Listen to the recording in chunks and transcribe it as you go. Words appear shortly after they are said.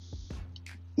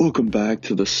Welcome back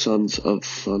to the Sons of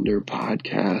Thunder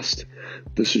podcast.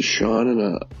 This is Sean,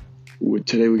 and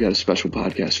today we got a special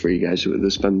podcast for you guys.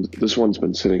 This one's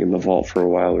been sitting in the vault for a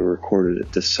while. We recorded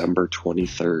it December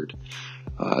 23rd,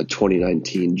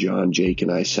 2019. John, Jake,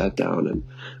 and I sat down and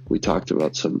we talked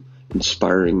about some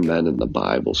inspiring men in the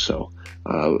Bible. So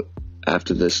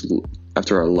after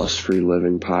our Lust-Free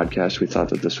Living podcast, we thought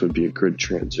that this would be a good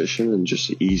transition and just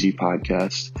an easy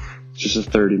podcast. Just a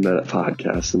 30-minute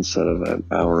podcast instead of an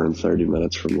hour and 30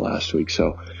 minutes from last week.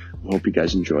 So I hope you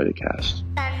guys enjoy the cast.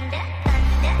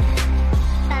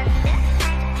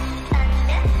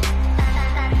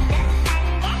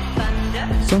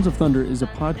 Sons of Thunder is a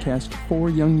podcast for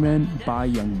young men by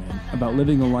young men about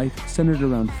living a life centered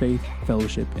around faith,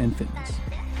 fellowship, and fitness.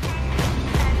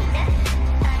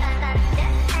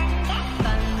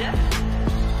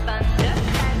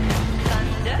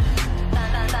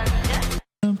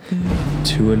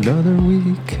 To another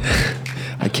week,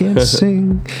 I can't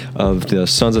sing, of the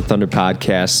Sons of Thunder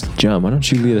podcast. John, why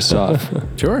don't you lead us off?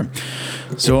 Sure.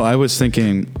 So I was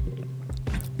thinking,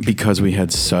 because we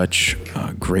had such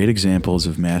great examples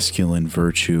of masculine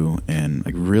virtue and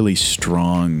like really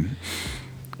strong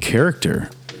character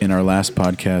in our last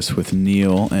podcast with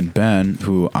Neil and Ben,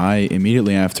 who I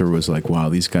immediately after was like, wow,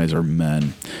 these guys are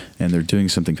men and they're doing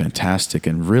something fantastic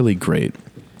and really great.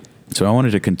 So I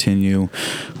wanted to continue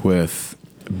with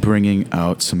bringing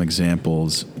out some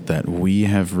examples that we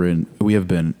have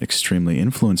been extremely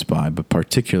influenced by, but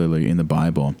particularly in the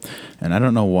Bible. And I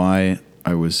don't know why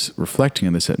I was reflecting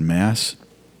on this at Mass,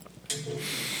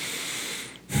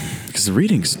 because the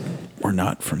readings were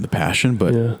not from the Passion,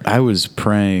 but I was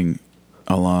praying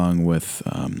along with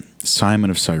Simon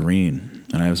of Cyrene,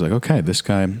 and I was like, okay, this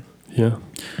guy. Yeah.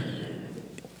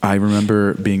 I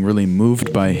remember being really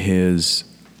moved by his,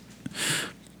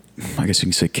 I guess you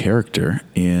can say, character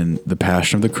in The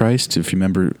Passion of the Christ, if you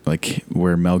remember, like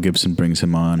where Mel Gibson brings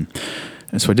him on.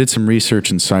 And so I did some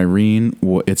research in Cyrene.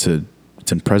 It's in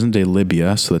present-day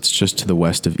Libya, so that's just to the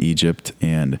west of Egypt.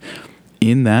 And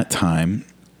in that time,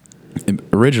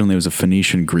 originally it was a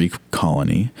Phoenician Greek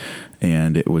colony,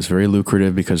 and it was very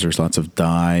lucrative because there's lots of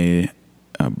dye,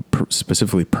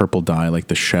 specifically purple dye, like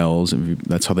the shells.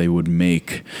 That's how they would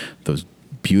make those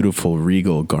beautiful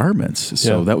regal garments.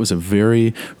 So that was a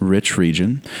very rich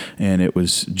region, and it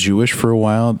was Jewish for a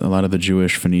while. A lot of the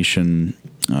Jewish Phoenician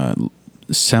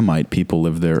Semite people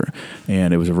lived there,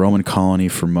 and it was a Roman colony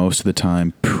for most of the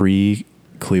time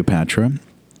pre-Cleopatra,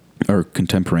 or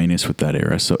contemporaneous with that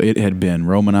era. So it had been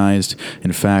Romanized.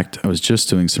 In fact, I was just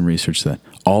doing some research that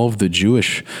all of the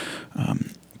Jewish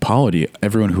polity,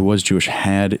 everyone who was Jewish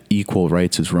had equal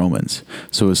rights as Romans.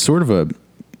 So it was sort of a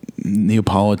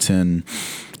Neapolitan,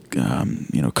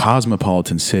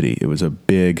 cosmopolitan city. It wasn't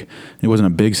a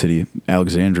big city.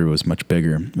 Alexandria was much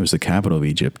bigger. It was the capital of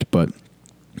Egypt, but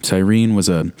Cyrene was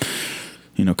kind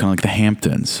of like the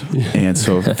Hamptons. And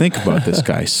so think about this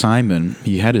guy, Simon.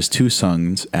 He had his two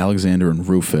sons, Alexander and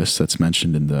Rufus. That's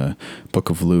mentioned in the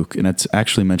book of Luke, and it's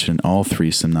actually mentioned in all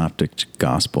three synoptic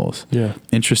gospels. Yeah.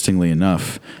 Interestingly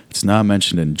enough, it's not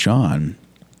mentioned in John,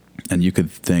 and you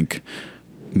could think,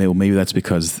 maybe that's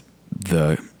because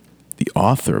the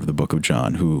author of the book of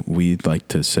John, who we like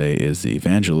to say is the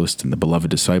evangelist and the beloved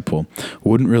disciple,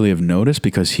 wouldn't really have noticed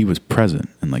because he was present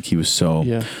and like he was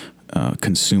so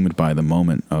consumed by the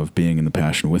moment of being in the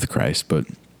Passion with Christ. But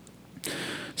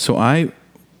so I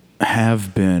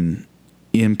have been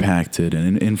impacted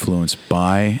and influenced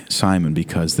by Simon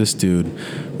because this dude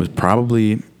was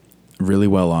probably really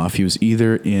well off. He was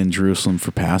either in Jerusalem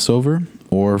for Passover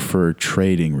or for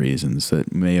trading reasons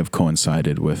that may have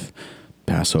coincided with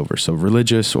Passover. So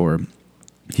religious, or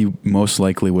he most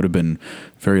likely would have been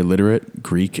very literate,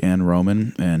 Greek and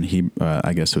Roman, and he,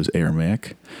 I guess it was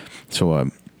Aramaic. So,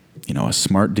 a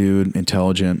smart dude,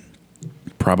 intelligent,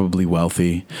 probably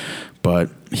wealthy, but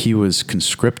he was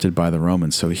conscripted by the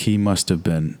Romans, so he must have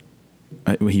been,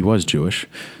 he was Jewish,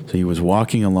 so he was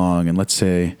walking along, and let's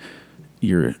say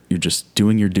you're just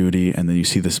doing your duty, and then you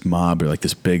see this mob or like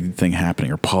this big thing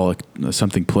happening, or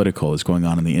something political is going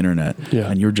on the internet,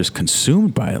 and you're just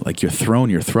consumed by it. Like you're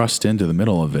thrust into the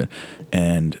middle of it,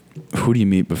 and who do you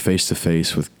meet but face to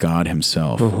face with God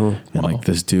Himself? And like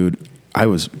this dude, I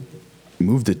was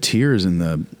moved to tears in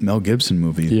the Mel Gibson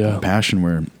movie, Passion,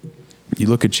 where you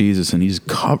look at Jesus and he's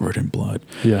covered in blood.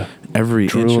 Yeah, every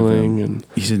drooling, inch of him,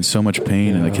 he's in so much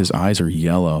pain, and like his eyes are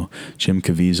yellow. Jim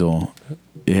Caviezel.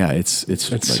 Yeah, it's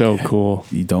like, so cool.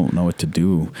 You don't know what to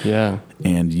do. Yeah.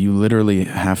 And you literally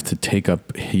have to take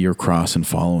up your cross and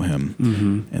follow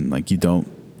him. And like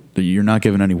you're not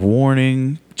given any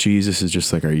warning. Jesus is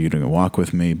just like, are you going to walk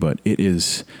with me? But it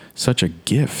is such a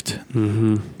gift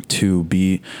to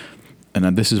be,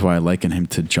 and this is why I liken him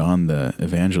to John the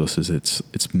Evangelist, is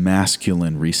it's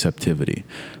masculine receptivity.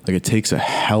 Like, it takes a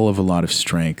hell of a lot of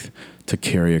strength to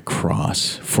carry a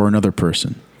cross for another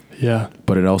person. Yeah.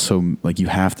 But it also, like, you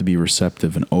have to be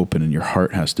receptive and open, and your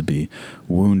heart has to be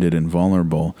wounded and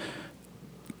vulnerable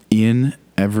in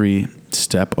every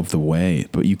step of the way.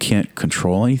 But you can't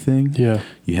control anything. Yeah.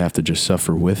 You have to just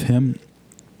suffer with him.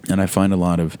 And I find a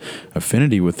lot of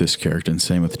affinity with this character, and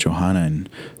same with Johannine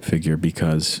figure,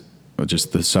 because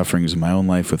just the sufferings of my own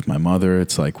life with my mother,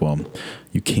 it's like, well,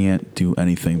 you can't do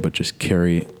anything but just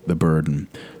carry the burden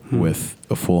with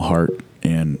a full heart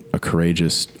and a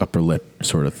courageous upper lip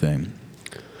sort of thing.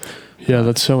 Yeah,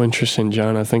 that's so interesting,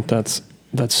 John. I think that's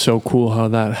so cool how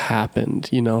that happened.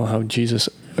 You know, how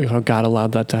God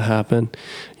allowed that to happen.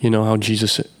 You know, how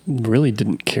Jesus really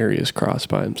didn't carry his cross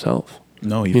by himself.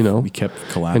 No, he kept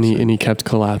collapsing. And he kept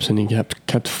collapsing. He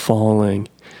kept falling.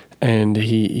 And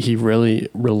he really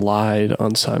relied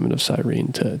on Simon of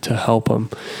Cyrene to help him.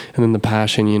 And then the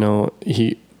Passion, you know,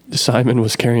 Simon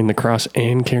was carrying the cross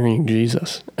and carrying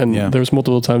Jesus. And there was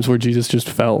multiple times where Jesus just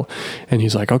fell. And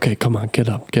he's like, okay, come on, get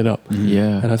up.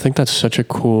 Yeah. And I think that's such a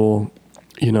cool,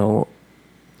 you know,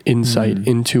 insight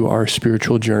into our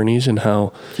spiritual journeys and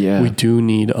how we do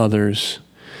need others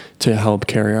to help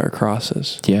carry our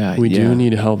crosses. Yeah. We do need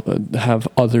to help have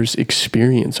others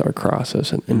experience our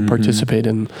crosses and participate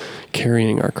in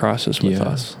carrying our crosses with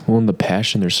us. Well, in the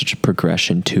Passion, there's such a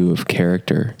progression too of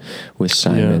character with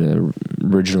Simon.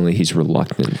 Originally, he's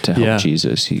reluctant to help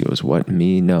Jesus. He goes, "What,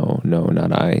 me? No,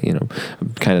 not I." You know,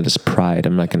 kind of this pride.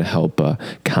 I'm not going to help a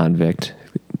convict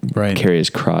carry his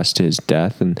cross to his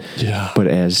death. But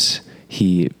as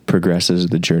he progresses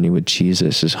the journey with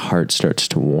Jesus, his heart starts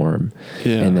to warm.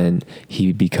 And then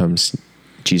he becomes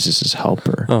Jesus's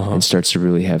helper and starts to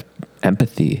really have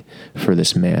empathy for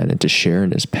this man and to share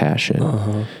in his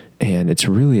passion. And it's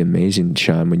really amazing,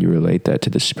 Sean, when you relate that to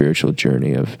the spiritual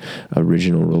journey of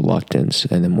original reluctance.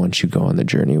 And then once you go on the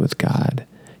journey with God,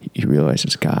 you realize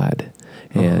it's God.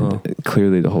 And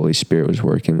clearly the Holy Spirit was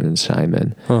working in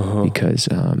Simon because,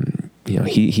 you know,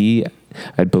 he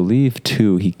I believe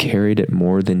too, he carried it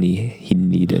more than he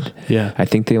needed. Yeah. I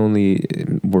think they only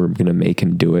were going to make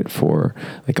him do it for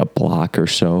like a block or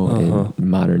so in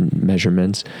modern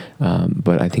measurements.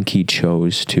 But I think he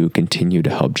chose to continue to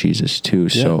help Jesus too.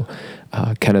 Yeah. So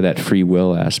kind of that free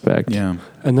will aspect. Yeah.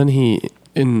 And then he,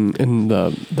 in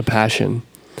the Passion,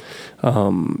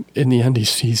 in the end,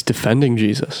 he's defending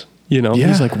Jesus. You know,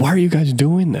 he's like, why are you guys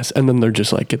doing this? And then they're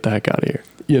just like, get the heck out of here.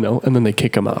 You know, and then they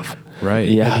kick him off. Right.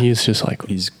 Yeah. And he's just like,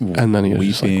 and then he was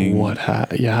just like, what?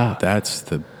 That's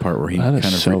the part where he kind of,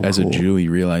 so as a Jew, he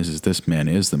realizes this man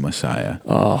is the Messiah.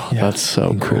 Oh, that's so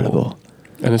incredible. Cool.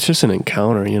 And it's just an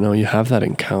encounter, you know, you have that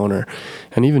encounter.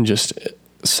 And even just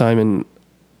Simon,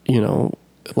 you know,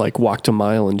 like walked a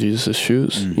mile in Jesus'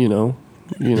 shoes, you know,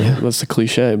 that's the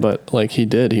cliche, but like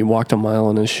he walked a mile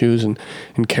in his shoes and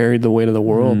carried the weight of the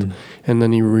world. And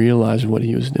then he realized what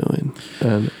he was doing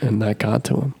and that got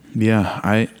to him. Yeah.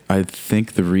 I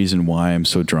think the reason why I'm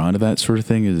so drawn to that sort of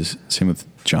thing is same with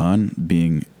John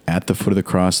being at the foot of the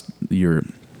cross.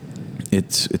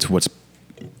 It's what's,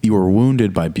 you are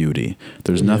wounded by beauty.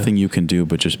 There's nothing you can do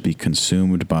but just be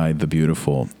consumed by the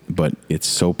beautiful, but it's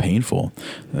so painful.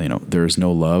 You know, there is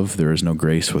no love, there is no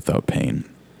grace without pain.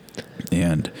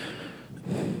 And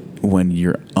when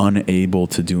you're unable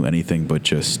to do anything but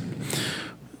just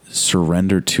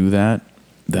surrender to that,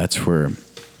 that's where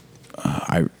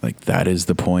that is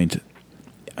the point.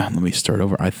 Let me start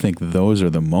over. I think those are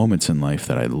the moments in life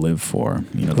that I live for.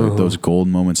 You know, those gold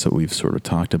moments that we've sort of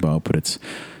talked about, but it's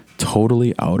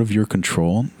totally out of your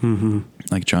control.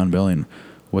 Like John Bellion,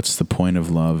 what's the point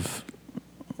of love?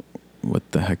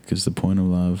 What the heck is the point of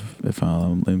love if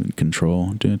I'm in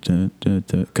control?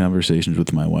 Conversations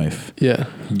with my wife. Yeah.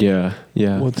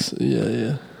 It's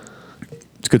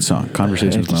a good song.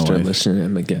 Conversations with my wife. Start listening to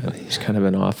him again. He's kind of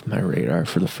been off my radar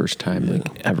for the first time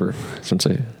ever since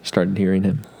I started hearing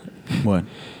him. What?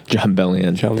 John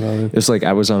Bellion. It's like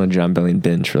I was on a John Bellion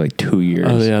binge for like 2 years.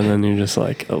 Oh yeah, and then you're just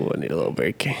like, I need a little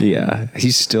break. Yeah,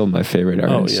 he's still my favorite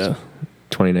artist. Oh yeah.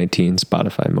 2019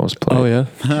 Spotify most played. Oh yeah,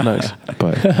 nice.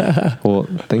 But well,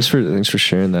 thanks for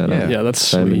sharing that. Yeah, that's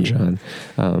Simon, sweet.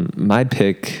 John. My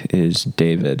pick is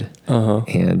David,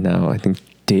 and now I think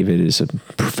David is a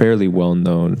fairly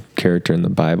well-known character in the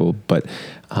Bible. But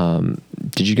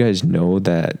did you guys know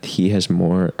that he has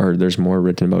more, or there's more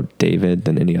written about David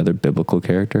than any other biblical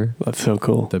character? That's so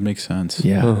cool. That makes sense.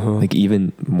 Yeah, like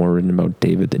even more written about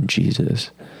David than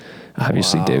Jesus.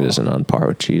 Obviously, David isn't on par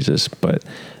with Jesus, but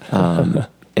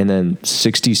And then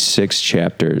 66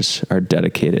 chapters are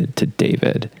dedicated to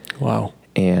David. Wow.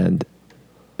 And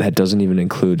that doesn't even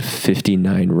include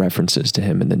 59 references to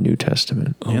him in the New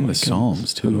Testament. And the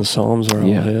Psalms, too. And the Psalms are all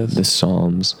his. The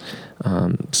Psalms.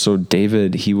 So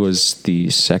David, he was the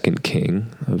second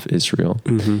king of Israel.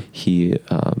 Mm-hmm. He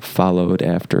followed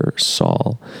after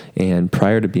Saul. And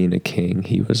prior to being a king,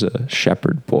 he was a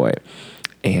shepherd boy.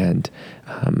 And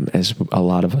as a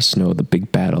lot of us know, the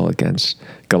big battle against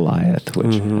Goliath,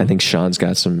 which I think Sean's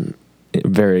got some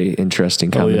very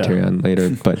interesting commentary on later.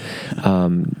 But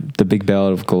the big battle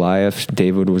of Goliath,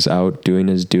 David was out doing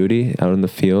his duty out in the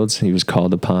fields. He was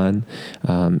called upon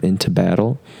into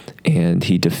battle, and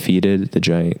he defeated the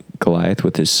giant Goliath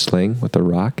with his sling, with a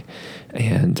rock.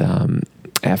 And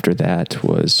after that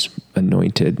was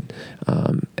anointed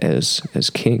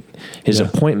as king. His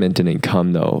appointment didn't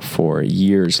come, though, for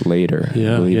years later.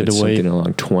 Yeah, I believe he had it's to wait. something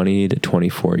along 20 to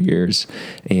 24 years.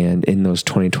 And in those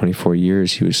 20, 24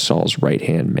 years, he was Saul's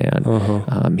right-hand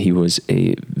man. He was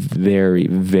a very,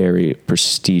 very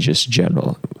prestigious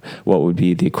general, what would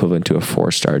be the equivalent to a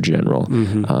 4-star general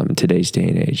in today's day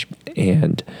and age,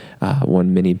 and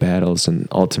won many battles. And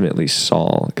ultimately,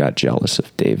 Saul got jealous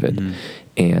of David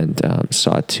and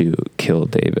sought to kill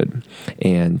David.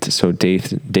 And so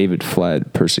David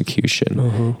fled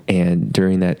persecution. And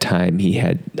during that time, he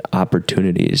had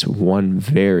opportunities, one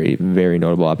very, very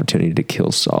notable opportunity to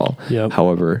kill Saul. Yep.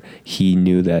 However, he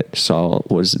knew that Saul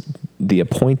was the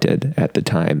appointed at the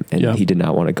time, and he did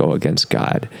not want to go against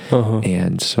God.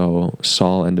 And so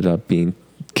Saul ended up being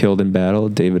killed in battle.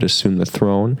 David assumed the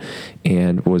throne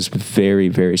and was very,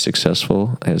 very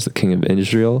successful as the king of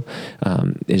Israel.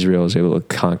 Israel was able to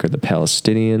conquer the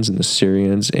Palestinians and the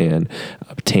Syrians and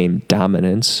obtain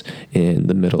dominance in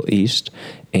the Middle East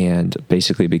and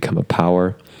basically become a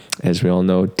power. As we all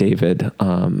know, David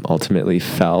ultimately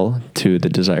fell to the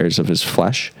desires of his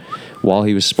flesh. While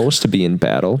he was supposed to be in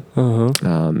battle,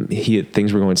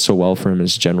 things were going so well for him.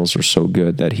 His generals were so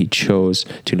good that he chose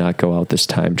to not go out this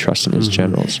time, trusting his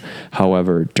generals.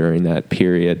 However, during that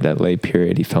period, that late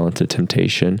period, he fell into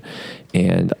temptation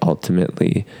and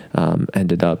ultimately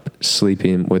ended up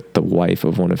sleeping with the wife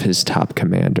of one of his top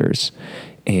commanders.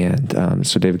 And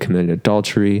so David committed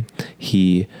adultery.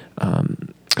 He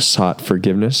sought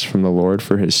forgiveness from the Lord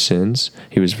for his sins.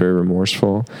 He was very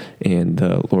remorseful, and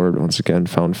the Lord once again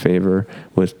found favor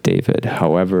with David.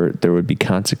 However, there would be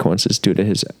consequences due to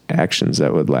his actions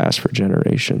that would last for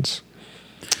generations.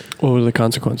 What were the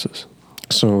consequences?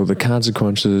 So the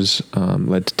consequences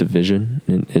led to division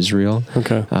in Israel.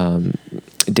 Okay.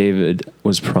 David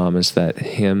was promised that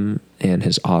him and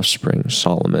his offspring,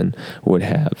 Solomon, would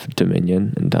have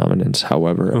dominion and dominance.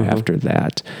 However, after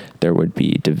that, there would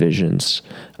be divisions.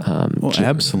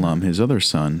 Absalom, his other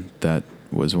son, that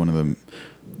was one of the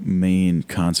main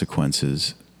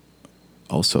consequences.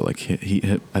 Also, like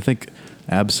he I think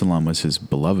Absalom was his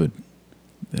beloved,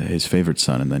 his favorite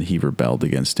son, and then he rebelled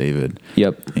against David.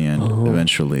 Yep. And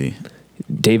eventually,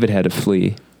 David had to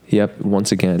flee. Yep.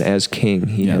 Once again, as king,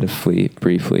 he had to flee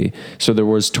briefly. So there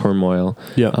was turmoil.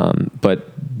 Yep. But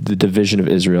the division of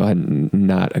Israel had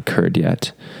not occurred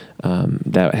yet.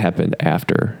 That happened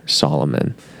after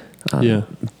Solomon.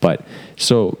 But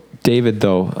so David,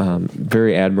 though,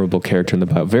 very admirable character in the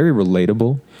Bible, very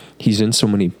relatable. He's in so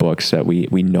many books that we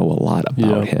know a lot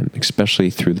about him, especially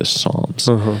through the Psalms.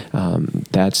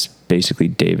 That's basically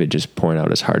David just pouring out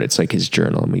his heart. It's like his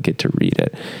journal, and we get to read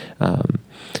it.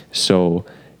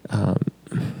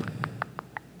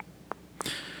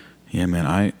 Yeah,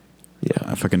 man,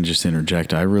 if I can just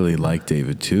interject, I really like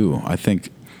David too. I think,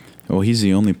 he's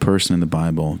the only person in the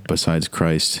Bible besides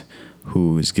Christ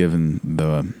who is given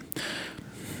the,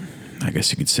 I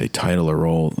guess you could say, title or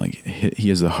role. Like, he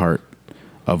has the heart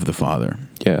of the Father.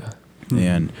 Yeah.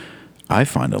 And I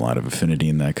find a lot of affinity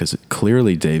in that, because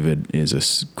clearly David is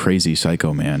a crazy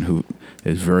psycho man who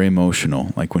is very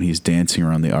emotional. Like when he's dancing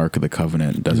around the Ark of the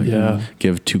Covenant, doesn't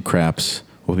give two craps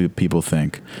what people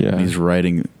think. Yeah. He's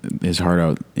writing his heart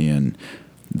out in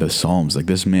the Psalms. Like,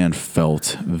 this man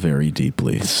felt very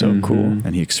deeply. It's so cool.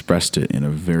 And he expressed it in a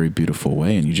very beautiful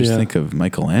way. And you just think of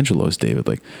Michelangelo's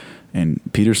David, and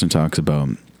Peterson talks about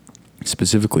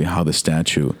specifically how the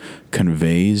statue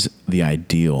conveys the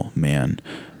ideal man.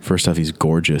 First off, he's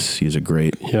gorgeous. He has a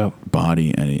great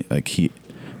body, and he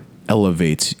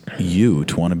elevates you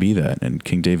to want to be that. And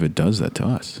King David does that to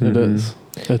us. It is.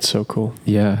 That's so cool.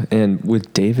 Yeah. And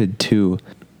with David too,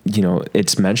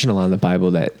 it's mentioned a lot in the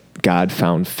Bible that God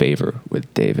found favor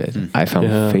with David. I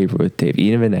found favor with David.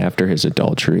 Even after his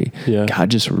adultery, God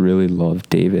just really loved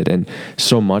David. And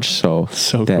so much so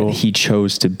that he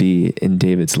chose to be in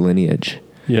David's lineage.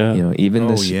 Yeah. You know, even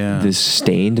this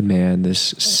stained man,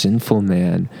 this sinful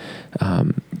man,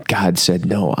 God said,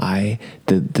 no,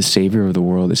 the Savior of the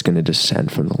world is going to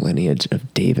descend from the lineage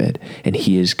of David, and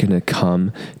he is going to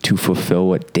come to fulfill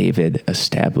what David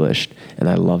established. And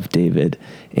I love David,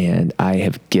 and I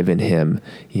have given him,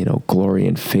 you know, glory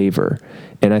and favor.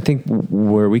 And I think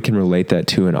where we can relate that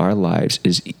to in our lives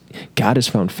is God has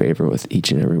found favor with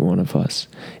each and every one of us.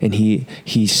 And he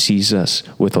sees us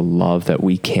with a love that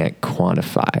we can't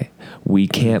quantify. We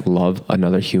can't love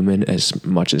another human as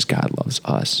much as God loves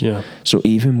us. Yeah. So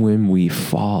even when we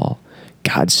fall,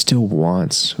 God still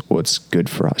wants what's good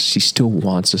for us. He still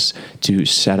wants us to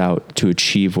set out to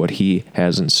achieve what he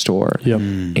has in store. Yep.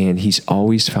 And he's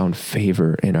always found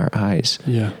favor in our eyes.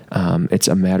 Yeah. It's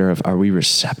a matter of, are we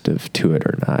receptive to it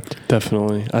or not?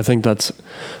 Definitely. I think that's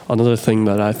another thing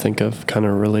that I think of kind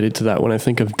of related to that when I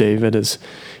think of David is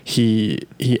he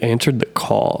answered the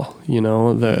call. You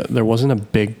know, there wasn't a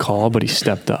big call, but he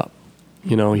stepped up.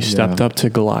 You know, he stepped up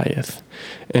to Goliath,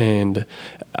 and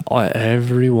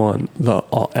every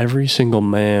single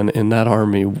man in that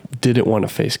army didn't want to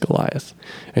face Goliath,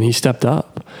 and he stepped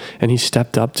up,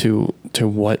 to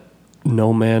what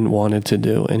no man wanted to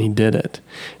do, and he did it,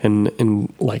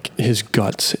 and like his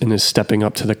guts and his stepping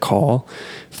up to the call,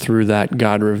 through that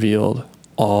God revealed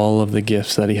all of the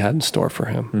gifts that he had in store for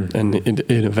him, and it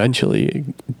eventually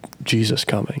Jesus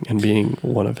coming and being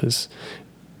one of his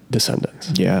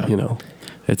descendants. Yeah. You know,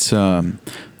 it's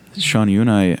Sean, you and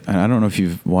I don't know if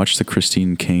you've watched the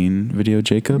Christine Kane video,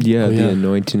 Jacob. Yeah, the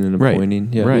anointing and appointing.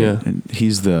 Right. Yeah. Right. Yeah. And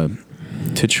he's the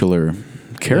titular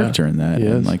character in that. He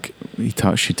and is. like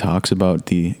she talks about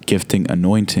the gifting,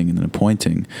 anointing, and then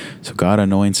appointing. So God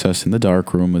anoints us in the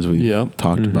dark room, as we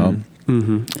talked about.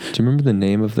 Mm-hmm. Do you remember the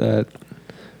name of that?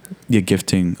 Yeah,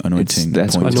 gifting, anointing,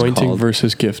 That's what appointing. Anointing called.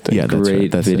 versus gifting. Yeah, that's Great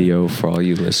right, that's video for all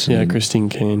you listening. Yeah, Christine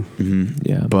Kane. Mm-hmm.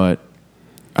 Yeah. But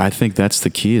I think that's the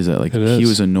key, is that like It he is.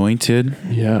 was anointed,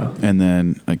 Yeah. and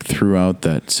then like throughout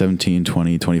that 17,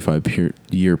 20, 25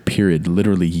 year period,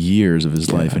 literally years of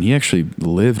his life, and he actually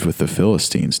lived with the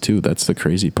Philistines too. That's the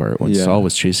crazy part. When Saul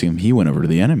was chasing him, he went over to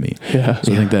the enemy. Yeah.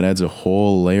 So I think that adds a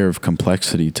whole layer of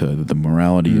complexity to the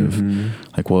morality of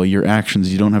like, well, your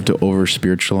actions, you don't have to over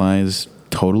spiritualize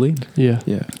totally. Yeah.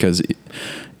 Yeah. Because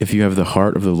if you have the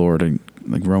heart of the Lord, and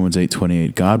like Romans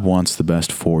 8:28, God wants the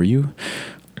best for you,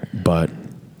 but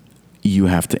you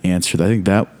have to answer that. I think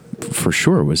that for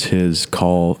sure was his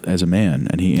call as a man,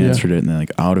 and he answered it. And then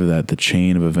like out of that, the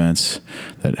chain of events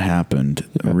that happened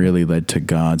really led to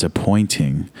God's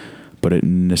appointing, but it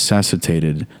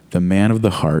necessitated the man of the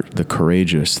heart, the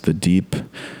courageous, the deep,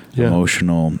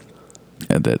 emotional,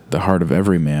 the heart of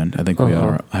every man. I think we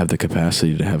all have the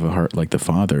capacity to have a heart like the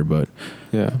Father, but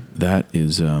that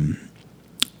is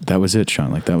that was it,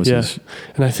 Sean. Like that was his.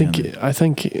 And I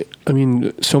think, I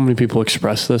mean, so many people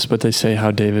express this, but they say how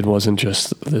David wasn't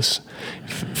just this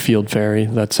field fairy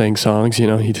that sang songs. You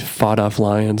know, he fought off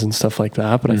lions and stuff like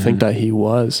that. But I think that he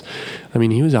was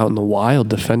out in the wild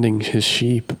defending his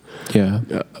sheep. Yeah.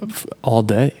 All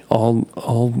day,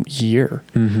 all year.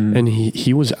 And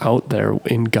he was out there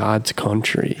in God's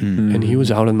country, and he was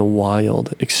out in the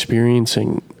wild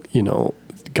experiencing, you know,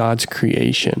 God's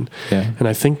creation. And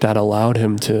I think that allowed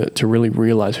him to really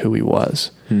realize who he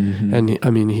was. And I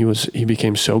mean, he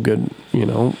became so good, you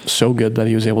know, so good that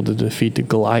he was able to defeat the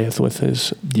Goliath with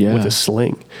his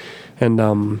sling.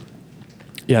 And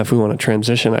if we want to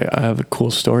transition, I have a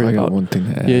cool story I about got one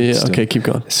thing to add. Yeah. Still. Okay, keep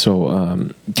going. So,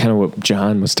 kind of what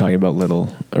John was talking about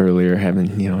little earlier,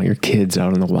 having, you know, your kids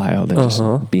out in the wild and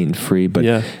just being free.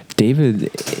 But David,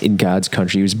 in God's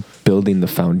country, he was building the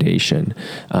foundation.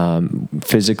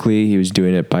 Physically, he was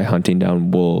doing it by hunting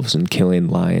down wolves and killing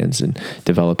lions and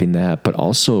developing that, but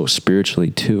also spiritually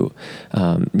too.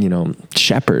 You know,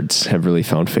 shepherds have really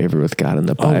found favor with God in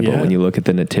the Bible. When you look at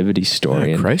the nativity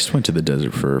story. Christ went to the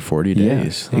desert for 40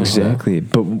 days. Exactly.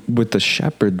 But with the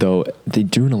shepherd, though, they're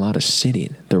doing a lot of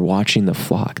sitting. They're watching the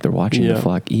flock. They're watching the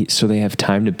flock eat. So they have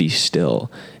time to be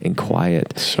still and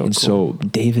quiet. So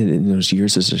David, in those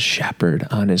years as a shepherd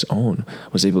on his own,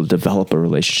 was able to develop a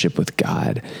relationship with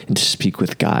God and to speak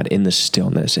with God in the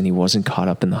stillness. And he wasn't caught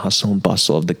up in the hustle and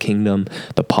bustle of the kingdom,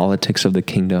 the politics of the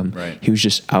kingdom. Right. He was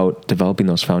just out developing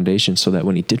those foundations so that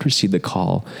when he did receive the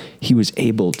call, he was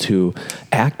able to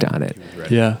act on it.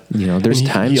 Yeah. You know, there's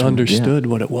times he understood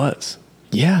what it was.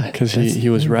 Yeah. Because he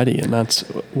was ready, and that's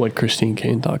what Christine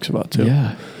Kane talks about too.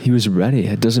 Yeah, he was ready.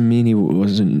 It doesn't mean he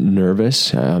wasn't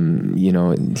nervous. You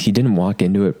know, he didn't walk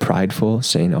into it prideful,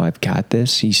 saying, "Oh, I've got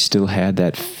this." He still had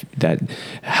that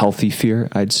healthy fear,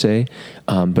 I'd say,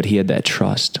 but he had that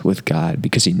trust with God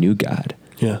because he knew God.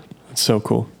 Yeah, it's so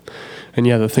cool.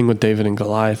 yeah, the thing with David and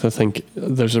Goliath, I think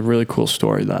there's a really cool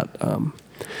story that,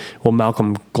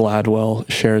 Malcolm Gladwell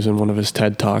shares in one of his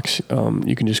TED Talks.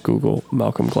 You can just Google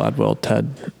Malcolm Gladwell,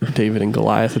 TED, David and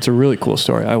Goliath. It's a really cool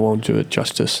story. I won't do it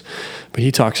justice. But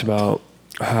he talks about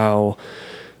how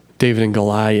David and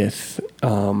Goliath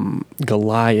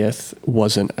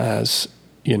wasn't as,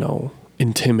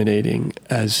 intimidating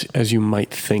as you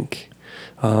might think.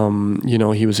 He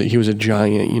was a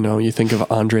giant. You think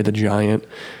of Andre the Giant.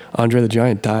 Andre the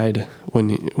Giant died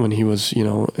when he was,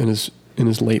 in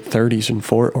his late 30s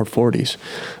or 40s.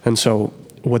 And so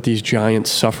what these giants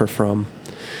suffer from,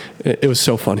 it was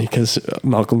so funny because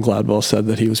Malcolm Gladwell said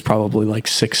that he was probably like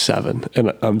 6'7", and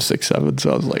I'm 6'7",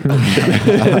 so I was like, oh shit.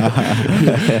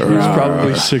 He was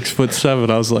probably 6'7".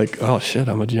 I was like, oh shit,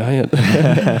 I'm a giant.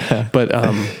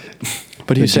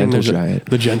 But he was saying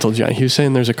the gentle giant. He was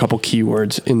saying there's a couple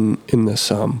keywords in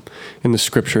the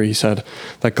scripture. He said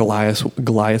that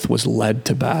Goliath was led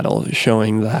to battle,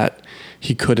 showing that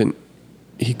he couldn't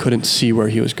see where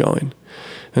he was going.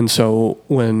 And so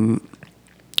when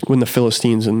the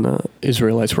Philistines and the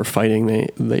Israelites were fighting,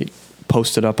 they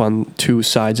posted up on two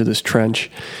sides of this trench,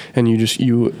 and it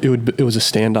was a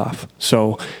standoff.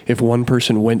 So if one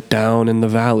person went down in the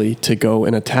valley to go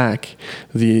and attack,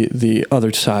 the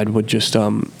other side would just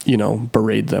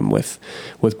berate them with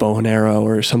bow and arrow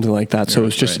or something like that. So it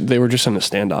was just they were just in a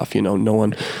standoff. No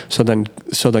one. So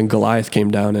then Goliath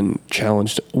came down and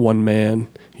challenged one man.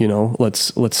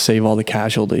 Let's save all the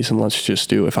casualties and let's just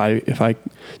do. If I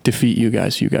defeat you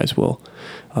guys will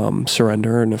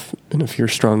surrender. And if your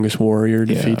strongest warrior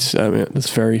defeats,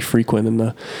 that's very frequent in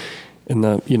the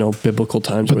biblical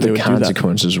times. But where they would do that. The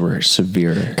consequences were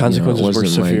severe. Consequences were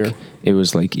severe. It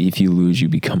was like, if you lose, you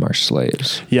become our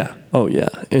slaves. Yeah. Oh yeah.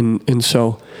 And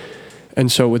so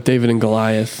with David and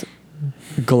Goliath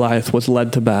was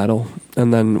led to battle,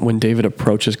 and then when David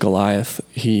approaches Goliath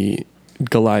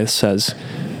says,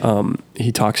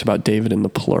 he talks about David in the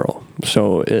plural.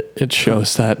 So it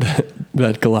shows that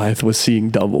Goliath was seeing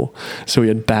double. So he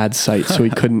had bad sight. So he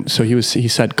couldn't, he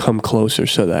said, come closer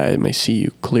so that I may see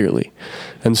you clearly.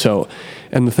 And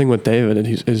the thing with David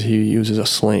is he uses a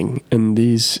sling, and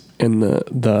in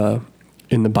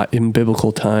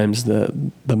biblical times,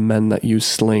 the men that used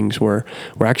slings were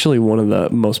actually one of the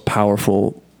most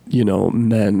powerful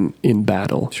men in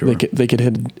battle. Sure. They could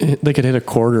hit a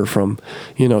quarter from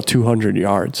 200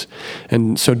 yards,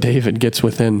 and so David gets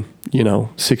within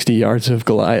 60 yards of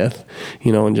Goliath,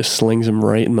 and just slings him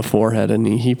right in the forehead, and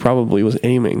he probably was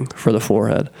aiming for the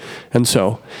forehead. And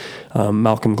so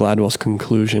Malcolm Gladwell's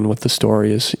conclusion with the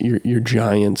story is your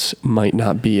giants might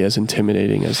not be as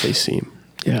intimidating as they seem.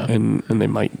 Yeah, and they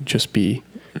might just be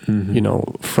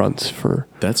fronts for.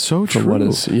 That's so true. What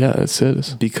is? Yeah, it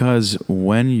is. Because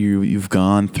when you've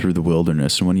gone through the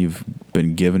wilderness, and when you've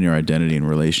been given your identity and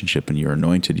relationship, and you're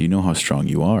anointed, you know how strong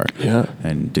you are. Yeah.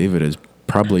 And David has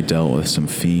probably dealt with some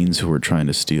fiends who were trying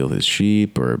to steal his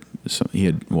sheep, or he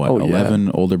had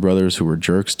 11 older brothers who were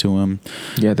jerks to him.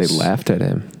 Yeah, they laughed at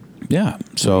him. Yeah.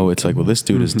 So it's like, well, this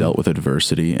dude has dealt with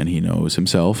adversity, and he knows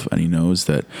himself, and he knows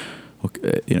that.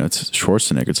 It's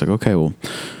Schwarzenegger. It's like, okay, well,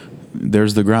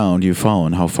 there's the ground you've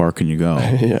fallen. How far can you go?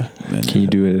 Yeah. And can you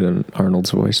do it in Arnold's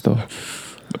voice, though?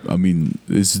 I mean,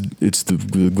 it's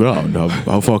the ground.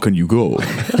 How far can you go? I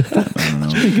don't know.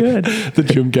 Pretty good. The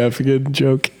Jim Gaffigan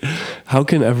joke. How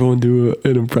can everyone do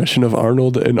an impression of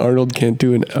Arnold, and Arnold can't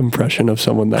do an impression of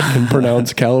someone that can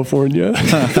pronounce California?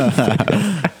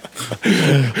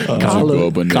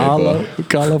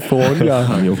 California.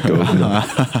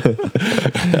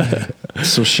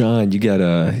 So Sean, you got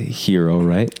a hero,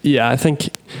 right? Yeah, I think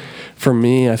for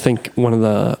me, not one of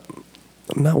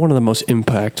the most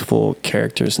impactful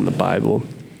characters in the Bible,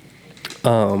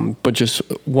 but just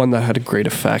one that had a great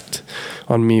effect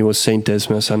on me was Saint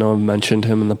Dismas. I know I've mentioned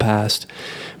him in the past,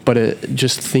 but I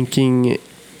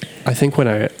think when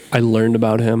I learned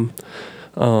about him,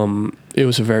 it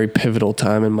was a very pivotal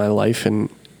time in my life, and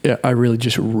I really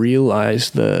just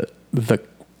realized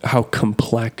how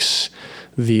complex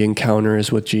the encounter is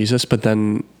with Jesus. But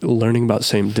then learning about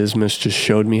Saint Dismas just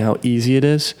showed me how easy it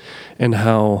is, and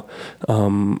how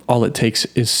all it takes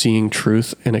is seeing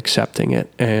truth and accepting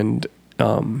it, and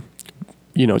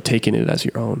taking it as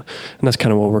your own. And that's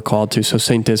kind of what we're called to. So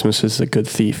Saint Dismas is the good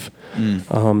thief,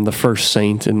 the first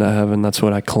saint in heaven. That's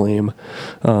what I claim.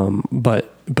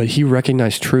 But he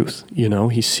recognized truth.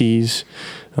 He sees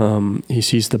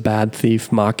the bad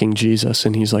thief mocking Jesus,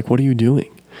 and he's like, "What are you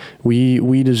doing?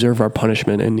 We deserve our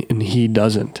punishment, and he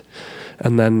doesn't."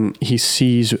 And then he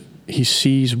sees he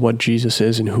sees what Jesus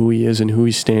is and who he is and who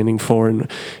he's standing for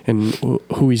and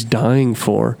who he's dying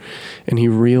for. And he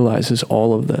realizes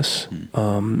all of this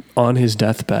on his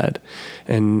deathbed.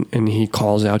 And he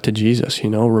calls out to Jesus,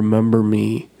 remember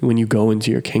me when you go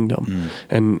into your kingdom.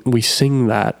 And we sing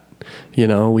that.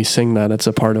 We sing that. It's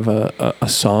a part of a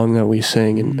song that we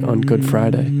sing on Good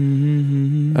Friday.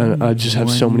 And I just have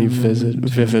so many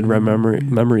vivid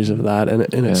memories of that.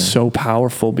 And it's so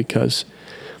powerful because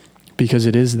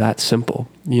it is that simple.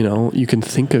 You can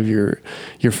think of your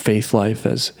faith life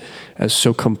as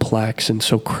so complex and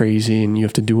so crazy, and you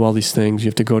have to do all these things. You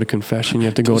have to go to confession. You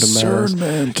have to go to mass.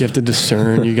 You have to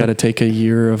discern. You got to take a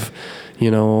year of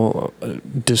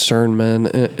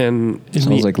discernment, and it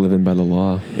sounds like living by the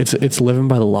law. It's living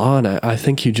by the law, and I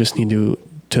think you just need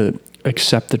to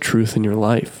accept the truth in your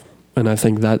life. And I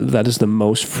think that is the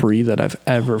most free that I've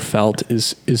ever felt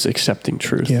is accepting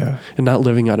truth and not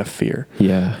living out of fear.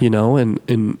 Yeah.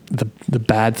 And the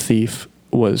bad thief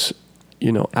was,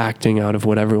 acting out of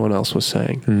what everyone else was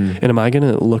saying. And am I going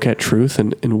to look at truth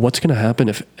and what's going to happen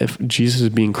if Jesus is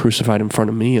being crucified in front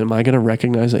of me? Am I going to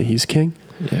recognize that he's king?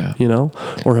 Yeah.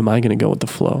 Or am I going to go with the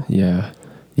flow? Yeah.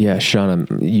 Yeah, Sean,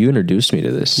 you introduced me to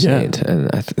this saint,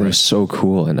 and it was so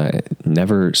cool. And I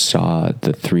never saw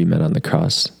the three men on the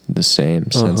cross the same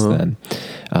since then.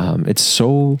 It's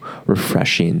so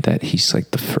refreshing that he's like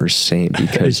the first saint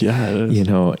because,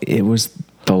 it was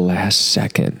the last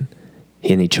second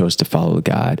and he chose to follow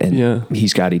God, and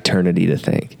he's got eternity to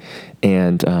thank.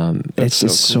 And it's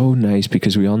so nice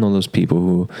because we all know those people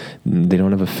who they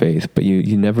don't have a faith, but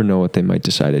you never know what they might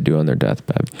decide to do on their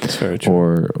deathbed. That's very true.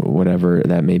 Or whatever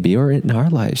that may be, or in our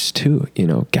lives too.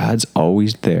 God's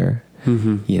always there.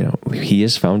 He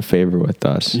has found favor with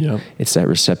us. It's that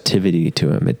receptivity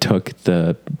to him. It took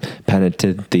the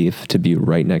penitent thief to be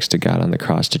right next to God on the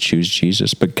cross to choose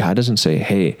Jesus, but God doesn't say,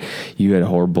 hey, you had a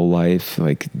horrible life,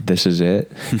 like this is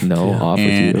it. No, off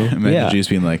with you. Imagine Jesus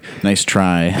being like, nice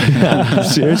try.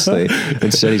 Seriously.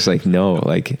 Instead he's like, no,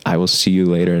 like I will see you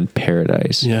later in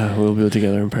paradise. Yeah, we'll be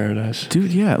together in paradise.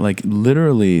 Dude, like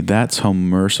literally that's how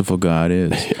merciful God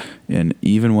is. And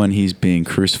even when he's being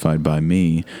crucified by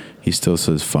me, he still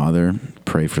says, Father,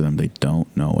 pray for them. They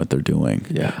don't know what they're doing.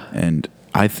 Yeah. And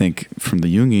I think from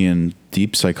the Jungian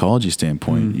deep psychology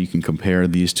standpoint, you can compare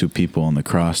these two people on the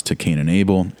cross to Cain and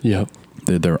Abel. Yep.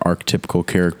 They're archetypical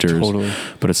characters. Totally.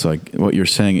 But it's like what you're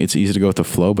saying, it's easy to go with the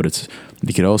flow, but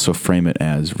you could also frame it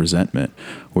as resentment,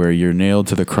 where you're nailed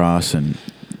to the cross and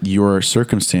your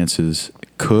circumstances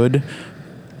could,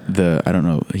 I don't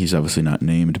know, he's obviously not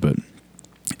named, but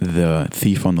the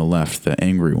thief on the left, the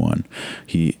angry one,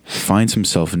 he finds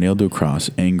himself nailed to a cross,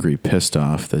 angry, pissed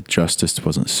off that justice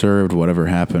wasn't served, whatever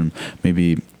happened.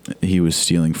 Maybe he was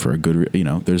stealing for a good,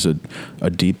 there's a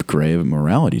deep gray of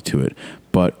morality to it.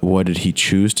 But what did he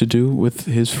choose to do with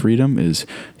his freedom is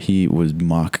he would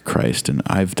mock Christ. And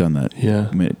I've done that.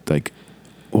 Yeah. Like,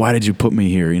 why did you put me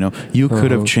here? You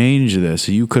could have changed this.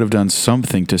 You could have done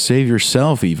something to save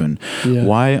yourself even. Yeah.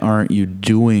 Why aren't you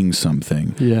doing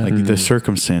something? Yeah. Like the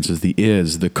circumstances,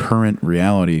 the current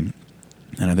reality.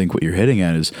 And I think what you're hitting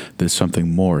at is there's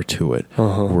something more to it.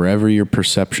 Wherever your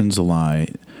perceptions lie,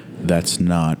 that's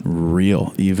not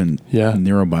real, even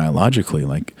neurobiologically.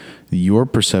 Like your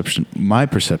perception, my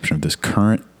perception of this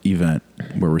current event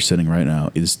where we're sitting right now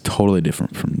is totally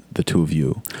different from the two of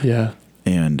you. Yeah.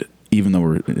 And even though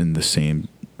we're in the same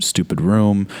stupid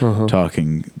room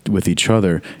talking with each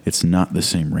other, it's not the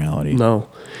same reality. No.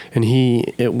 And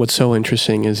what's so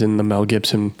interesting is in the Mel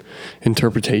Gibson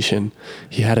interpretation,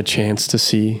 he had a chance to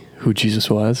see who Jesus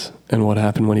was and what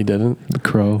happened when he didn't. The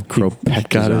crow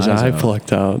got his eye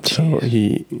plucked out. So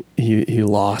he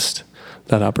lost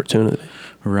that opportunity.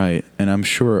 Right. And I'm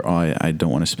sure, I don't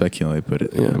want to speculate,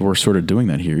 but we're sort of doing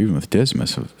that here, even with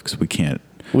Dismas, because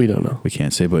we don't know. We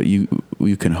can't say, but you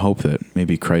can hope that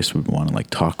maybe Christ would want to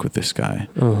talk with this guy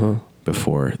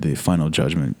before the final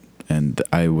judgment. And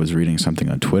I was reading something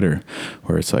on Twitter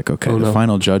where it's like, okay, the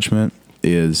final judgment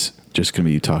is just going to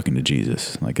be you talking to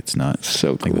Jesus. Like it's not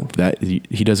so cool. Like that.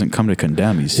 He doesn't come to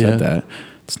condemn. He said that.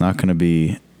 It's not going to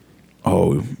be,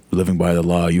 living by the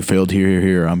law. You failed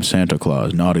here. I'm Santa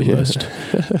Claus. Naughty list.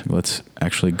 Let's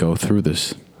actually go through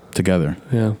this together.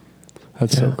 Yeah.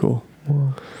 That's so cool.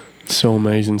 Wow. So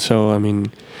amazing. So,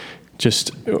 just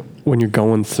when you're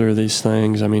going through these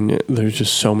things, there's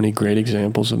just so many great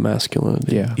examples of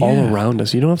masculinity all around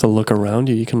us. You don't have to look around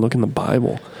you. You can look in the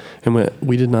Bible. And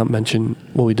we did not mention,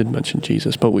 we did mention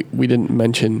Jesus, but we didn't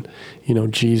mention,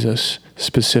 Jesus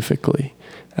specifically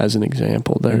as an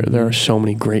example. There are so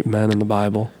many great men in the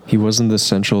Bible. He wasn't the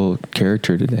central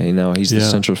character today. Now he's the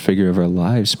central figure of our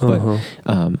lives. But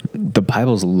the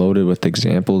Bible's loaded with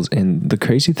examples. And the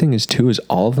crazy thing is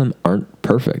all of them aren't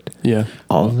perfect. Yeah.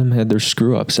 All of them had their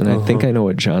screw ups. And I think I know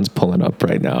what John's pulling up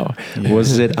right now. Yeah.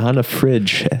 Was it on a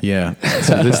fridge? Yeah.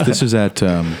 So this is at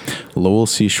Lowell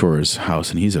Seashore's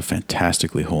house, and he's a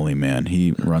fantastically holy man.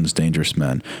 He runs Dangerous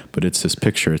Men. But it's this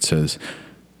picture. It says,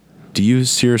 do you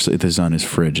seriously, this is on his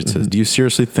fridge, it says, do you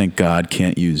seriously think God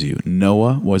can't use you?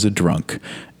 Noah was a drunk.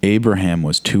 Abraham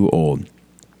was too old.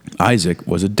 Isaac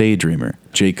was a daydreamer.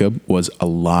 Jacob was a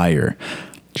liar.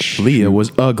 Leah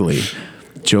was ugly.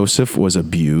 Joseph was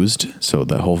abused. So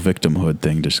the whole victimhood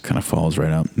thing just kind of falls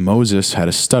right out. Moses had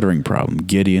a stuttering problem.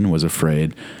 Gideon was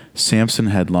afraid. Samson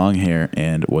had long hair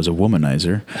and was a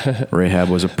womanizer. Rahab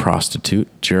was a prostitute.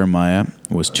 Jeremiah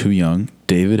was too young.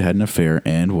 David had an affair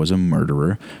and was a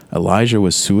murderer. Elijah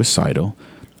was suicidal.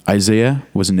 Isaiah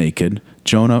was naked.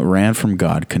 Jonah ran from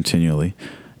God continually.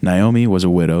 Naomi was a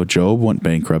widow. Job went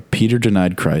bankrupt. Peter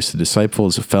denied Christ. The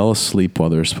disciples fell asleep while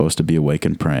they were supposed to be awake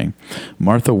and praying.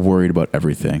 Martha worried about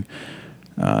everything.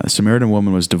 The Samaritan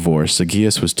woman was divorced.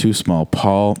 Zacchaeus was too small.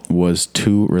 Paul was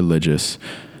too religious.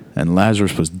 And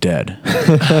Lazarus was dead.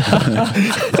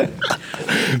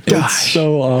 It's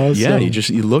so awesome. Yeah,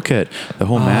 you look at the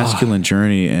whole masculine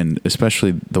journey, and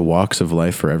especially the walks of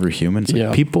life for every human. It's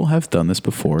like people have done this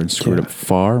before and screwed up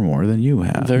far more than you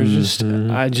have. There's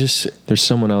there's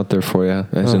someone out there for you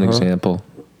as an example.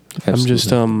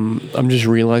 Absolutely. I'm just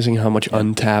realizing how much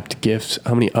untapped gifts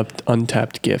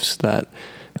that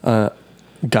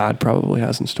God probably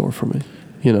has in store for me.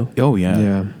 You know? Oh yeah,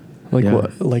 yeah.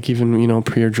 Like even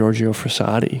Pier Giorgio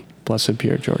Frassati, blessed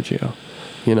Pier Giorgio.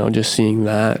 Just seeing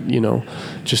that,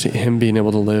 just him being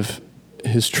able to live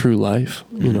his true life,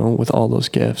 with all those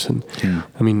gifts. And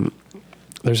I mean,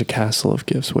 there's a castle of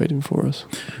gifts waiting for us.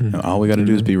 All we got to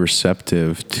do is be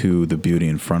receptive to the beauty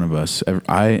in front of us.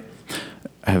 I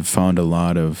have found a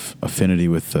lot of affinity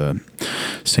with the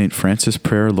St. Francis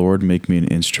prayer, Lord, make me an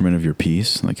instrument of your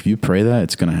peace. Like if you pray that,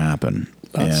 it's going to happen.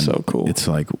 That's so cool. It's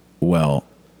like, well,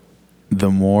 the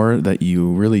more that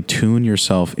you really tune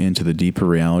yourself into the deeper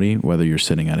reality, whether you're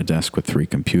sitting at a desk with 3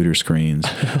 computer screens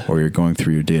or you're going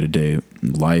through your day-to-day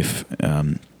life,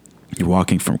 you're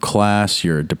walking from class,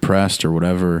 you're depressed or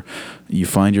whatever, you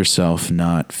find yourself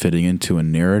not fitting into a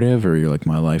narrative, or you're like,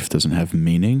 my life doesn't have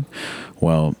meaning.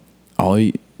 Well,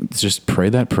 just pray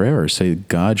that prayer. Say,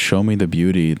 God, show me the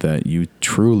beauty that you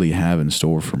truly have in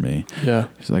store for me. Yeah.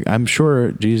 It's like, I'm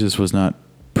sure Jesus was not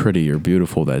pretty or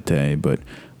beautiful that day, but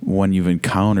when you've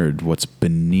encountered what's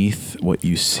beneath what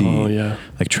you see,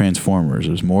 like Transformers,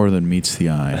 there's more than meets the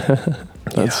eye.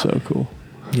 That's so cool.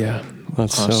 Yeah.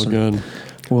 That's awesome. So good.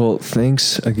 Well,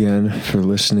 thanks again for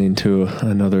listening to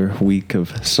another week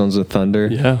of Sons of Thunder.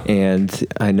 Yeah. And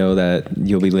I know that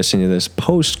you'll be listening to this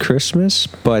post-Christmas,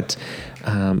 but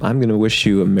I'm going to wish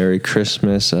you a Merry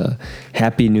Christmas, a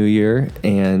Happy New Year,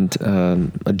 and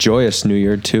a joyous New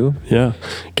Year, too. Yeah.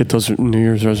 Get those New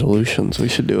Year's resolutions. We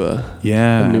should do a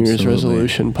New Year's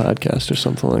resolution podcast or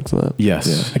something like that. Yes.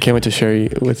 Yeah. I can't wait to share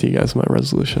with you guys my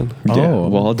resolution.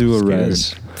 Well, I'll do a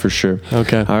res for sure.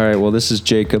 Okay. All right. Well, this is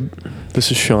Jacob. This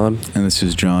is Sean. And this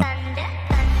is John.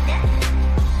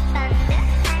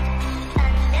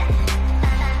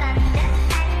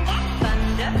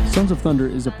 Sons of Thunder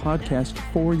is a podcast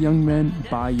for young men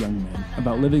by young men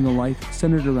about living a life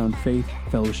centered around faith,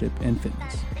 fellowship, and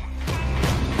fitness.